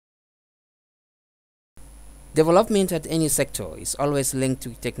Development at any sector is always linked to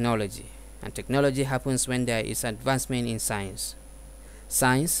technology, and technology happens when there is advancement in science.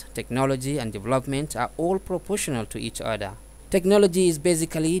 Science, technology, and development are all proportional to each other. Technology is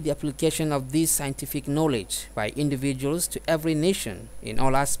basically the application of this scientific knowledge by individuals to every nation in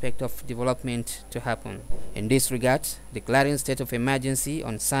all aspects of development to happen. In this regard, declaring state of emergency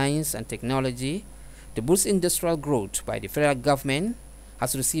on science and technology to boost industrial growth by the federal government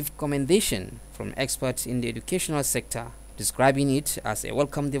has received commendation from experts in the educational sector, describing it as a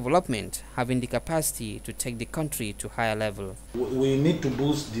welcome development, having the capacity to take the country to higher level. We need to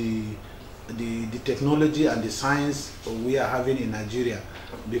boost the technology and the science we are having in Nigeria,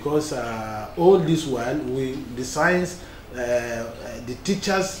 because all this while the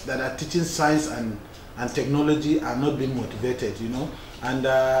teachers that are teaching science and technology are not being motivated, and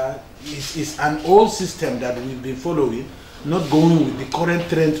it's an old system that we've been following, not going with the current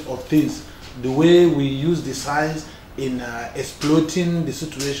trend of things, the way we use the science in exploiting the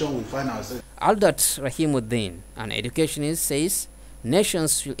situation we find ourselves. Aldats Rahimmddeen, an educationist, says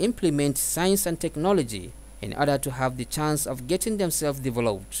nations should implement science and technology in order to have the chance of getting themselves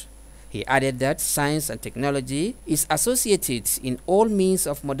developed. He added that science and technology is associated in all means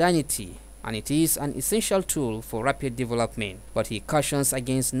of modernity, and it is an essential tool for rapid development, but he cautions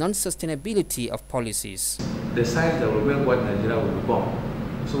against non-sustainability of policies. The science that will make what Nigeria will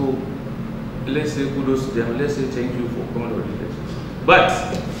become. So let's say kudos to them, let's say thank you for coming over here. But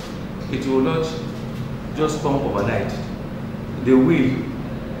it will not just come overnight. The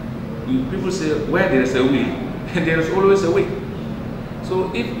will, people say where there is a will, there is always a way.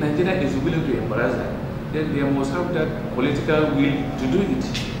 So if Nigeria is willing to embrace that, then they must have that political will to do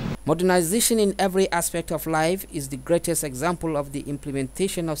it. Modernization in every aspect of life is the greatest example of the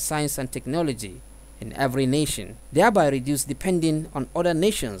implementation of science and technology in every nation, thereby reduce depending on other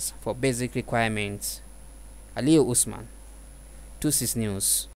nations for basic requirements. Aliyu Usman, 26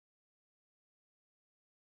 News.